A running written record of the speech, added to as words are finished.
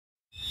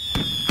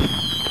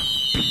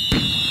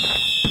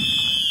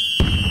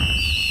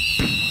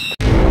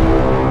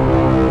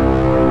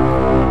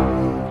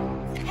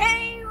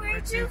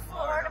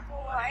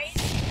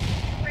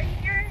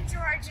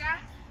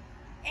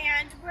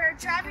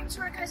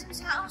cousin's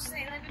house.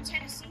 They live in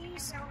Tennessee,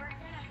 so we're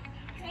gonna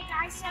take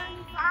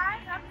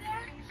I-75 up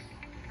there.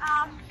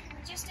 We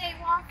just ate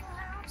Waffle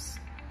House.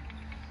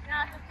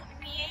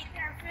 We ate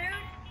their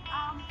food.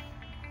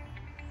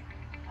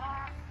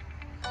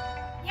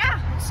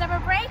 Yeah, summer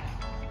break.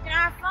 Gonna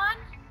have fun.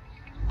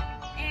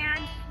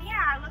 And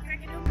yeah, I look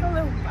like an Oompa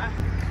Loompa.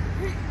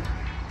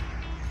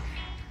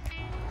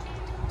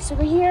 So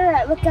we're here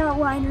at Lookout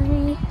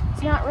Winery.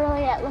 It's not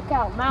really at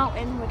Lookout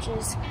Mountain, which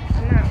is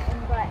a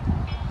mountain, but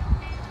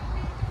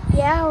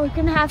yeah, we're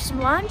gonna have some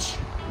lunch.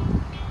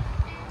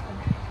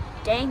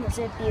 Dang, is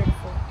it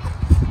beautiful.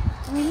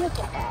 I mean, look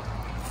at that.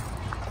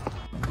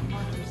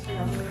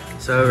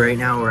 So right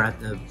now we're at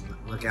the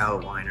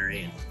Lookout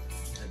Winery.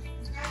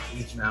 At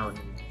each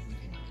mountain,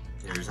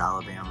 there's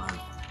Alabama,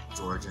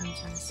 Georgia, and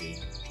Tennessee.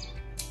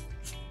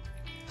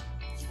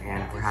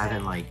 And we're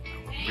having like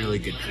really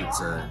good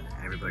pizza.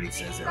 Everybody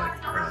says they like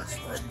the crust,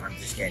 but I'm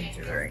just getting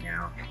to it right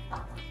now.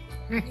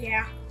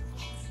 Yeah.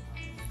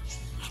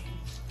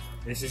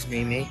 This is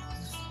Mimi.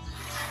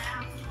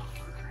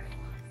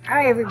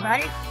 Hi,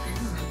 everybody.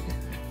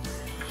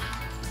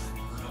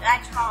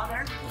 That's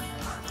Father.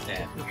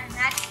 Yeah. And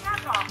that's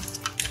Papa.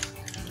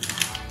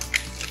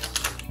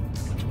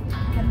 I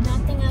have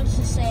nothing else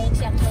to say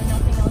except for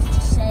nothing else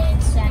to say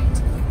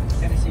except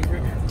Tennessee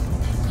River.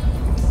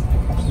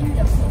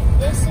 beautiful.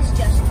 This is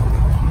just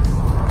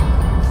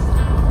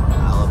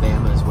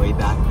Alabama's way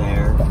back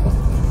there.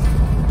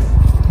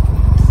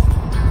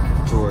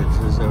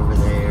 Georgia's over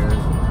there.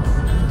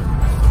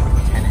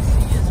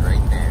 Tennessee is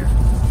right there.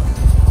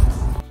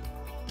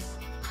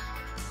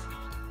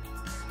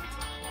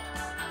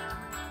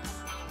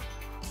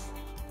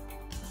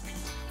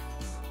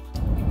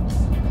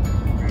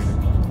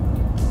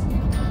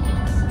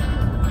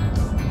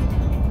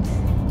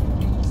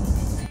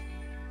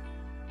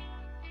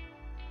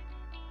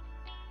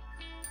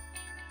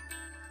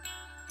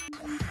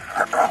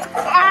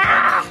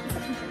 Ah!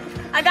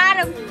 I got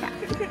him.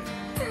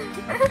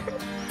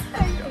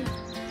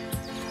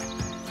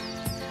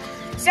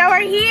 So we're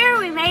here.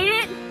 We made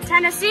it.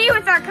 Tennessee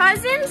with our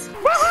cousins.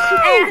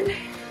 And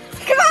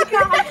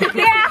come on.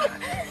 Yeah.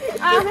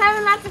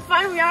 Having lots of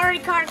fun. We already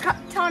caught a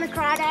ton of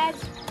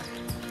crawdads.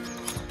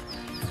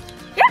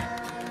 Yeah.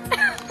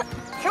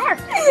 Sure.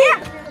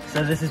 Yeah.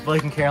 So this is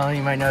Blake and Carolyn.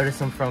 You might notice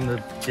them from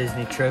the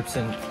Disney trips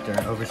and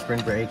during over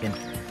spring break. And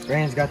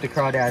Brandon's got the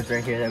crawdads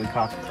right here that we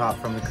caught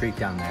from the creek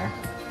down there.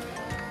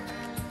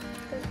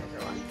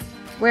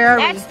 Where are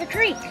That's the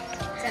creek.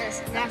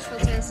 Tennessee, Nashville,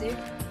 Tennessee.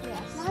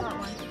 Yes.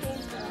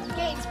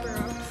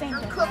 Gainesboro. Same Or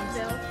difference.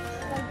 Cookville.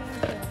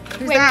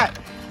 we? Who's that?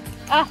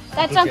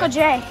 That's Uncle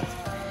Jay.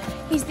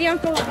 He's the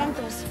uncle of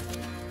uncles.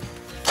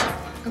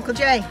 Uncle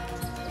Jay.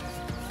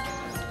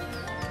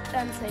 It's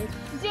unsafe.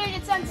 Dude,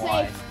 it's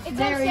unsafe. It's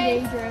Very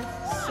unsafe. dangerous.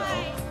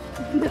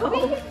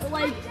 No,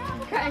 like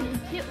kind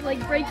of like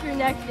break your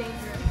neck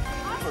dangerous.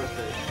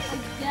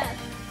 Like death.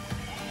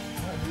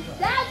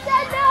 Dad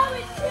said no,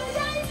 it's too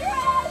dangerous.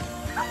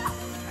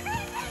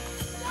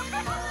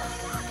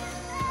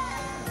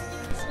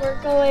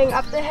 We're going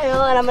up the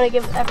hill and I'm going to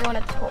give everyone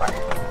a tour. Our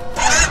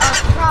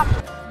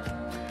property.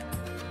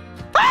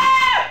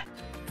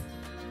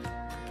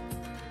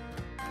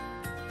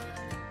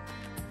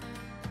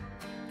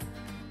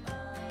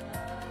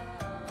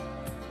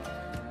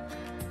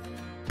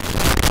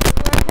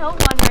 We're at Hill 1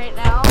 right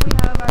now. We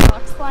have our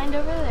box blind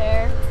over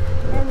there.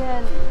 And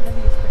then the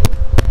view's pretty.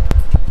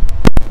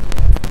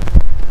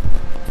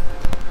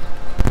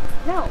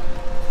 No,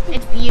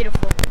 it's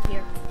beautiful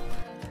here.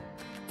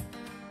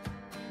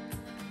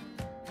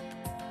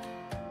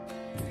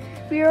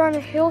 We are on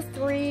Hill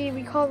 3.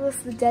 We call this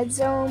the dead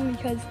zone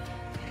because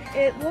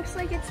it looks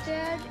like it's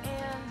dead,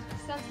 and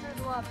since there's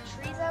a lot of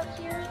trees out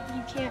here,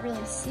 you can't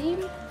really see.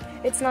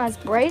 It's not as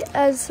bright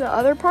as the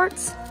other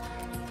parts,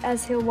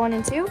 as Hill 1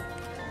 and 2.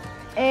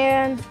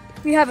 And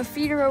we have a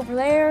feeder over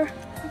there.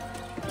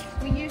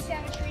 We used to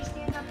have a tree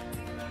stand up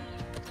here,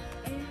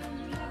 and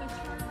we have a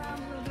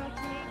turnaround we're about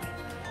to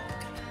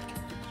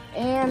make.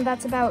 And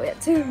that's about it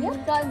too.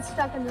 Yep, gotten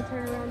stuck in the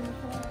turnaround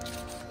before.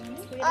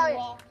 Oh,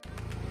 yeah.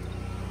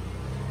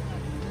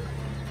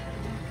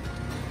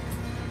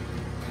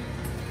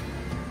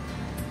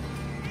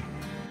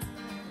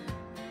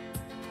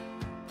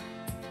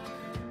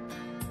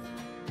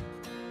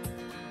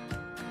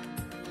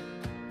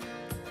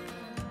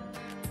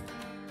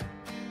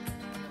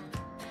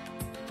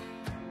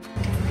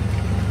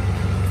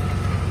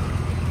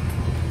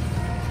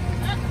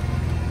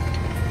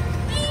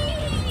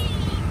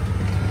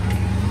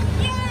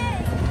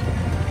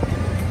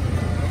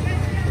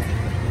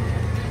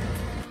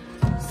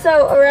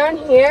 So around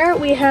here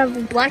we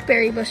have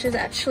blackberry bushes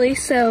actually,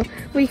 so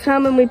we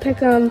come and we pick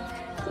them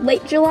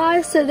late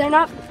July, so they're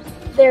not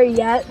there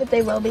yet, but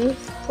they will be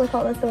with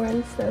all the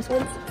thorns, those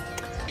ones.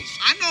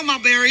 I know my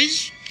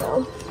berries.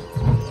 So.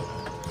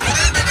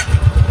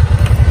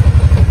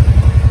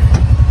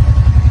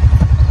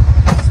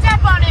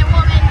 Step on it,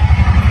 woman.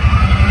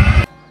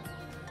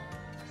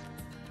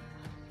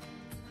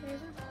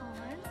 There's our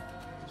pond.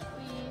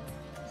 We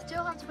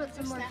still have to put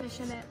some more fish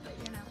in it, but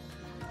you know.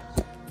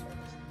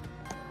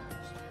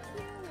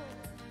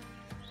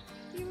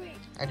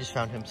 I just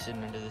found him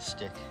sitting under the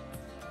stick.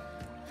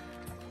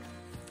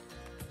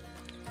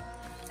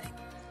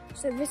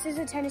 So this is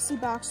a Tennessee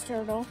box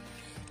turtle.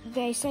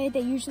 They say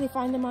they usually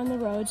find them on the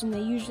roads, and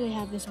they usually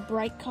have this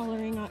bright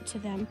coloring out to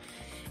them.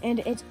 And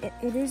it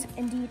is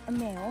indeed a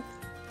male,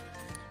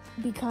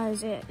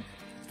 because I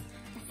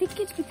think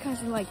it's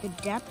because of like the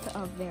depth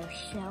of their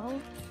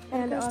shell.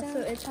 And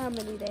also it's how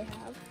many they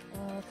have.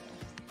 Okay.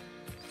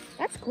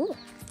 That's cool.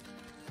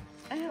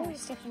 Oh, I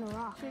stepped in a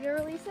rock. Should we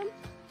release them?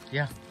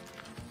 Yeah.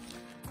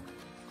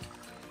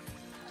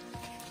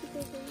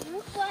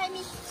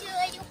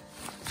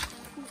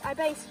 I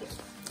bet he's here.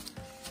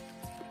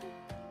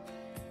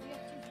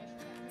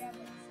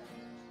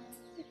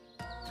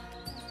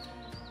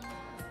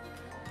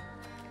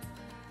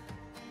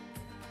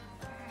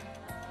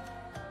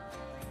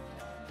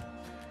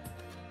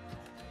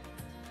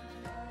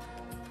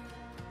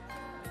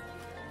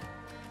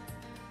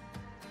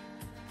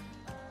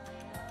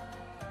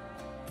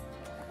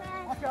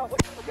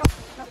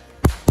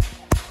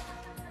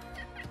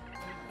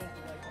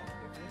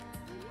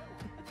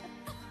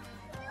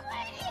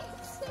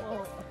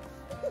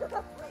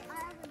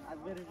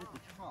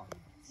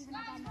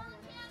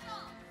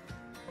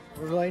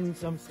 We're lighting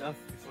some stuff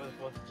before the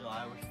 4th of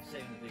July. We're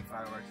saving the big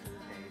fireworks for the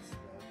day.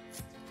 So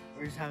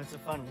we're just having some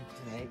fun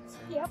tonight. So.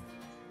 Yep.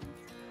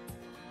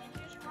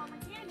 Here's your mama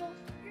candles.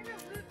 You're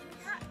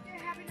not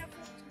having enough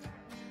room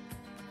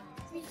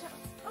tomorrow.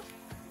 Oh.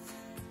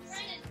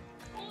 Brandon,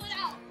 pull it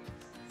out.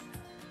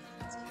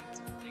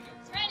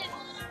 Brandon,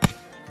 hold it out.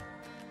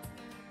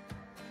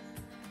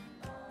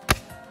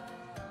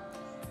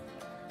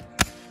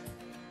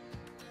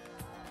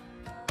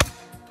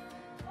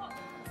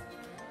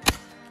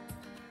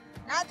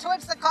 Not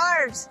towards the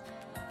cars.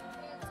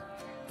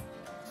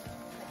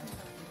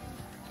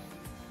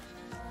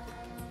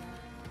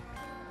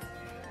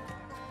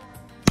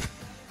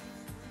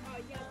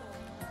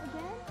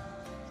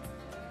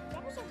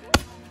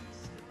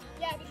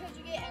 Yeah, because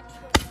you get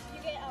extra.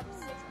 You get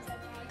 6 and 7.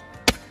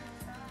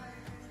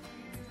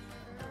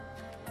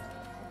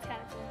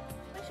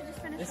 We should just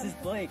finish. This is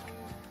Blake.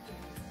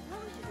 No,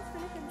 we should just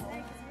finish in the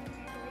day because we're gonna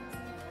wait.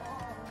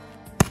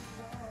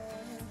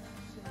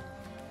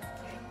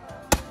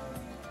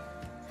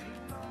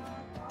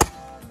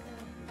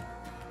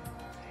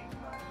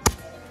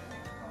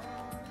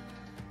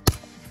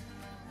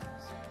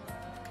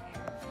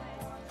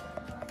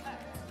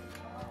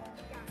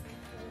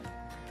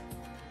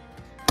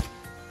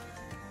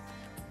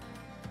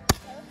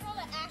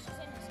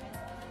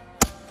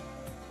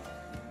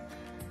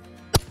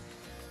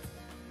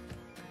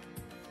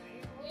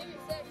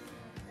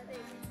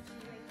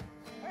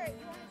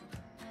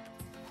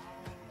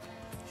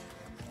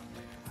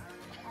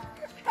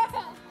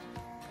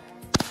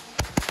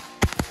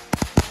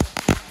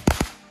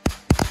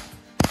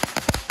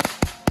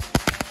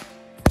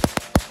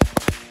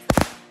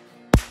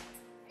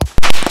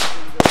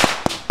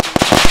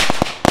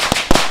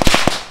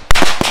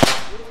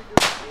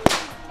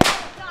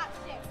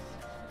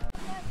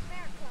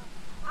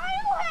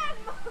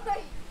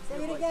 Say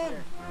it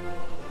again.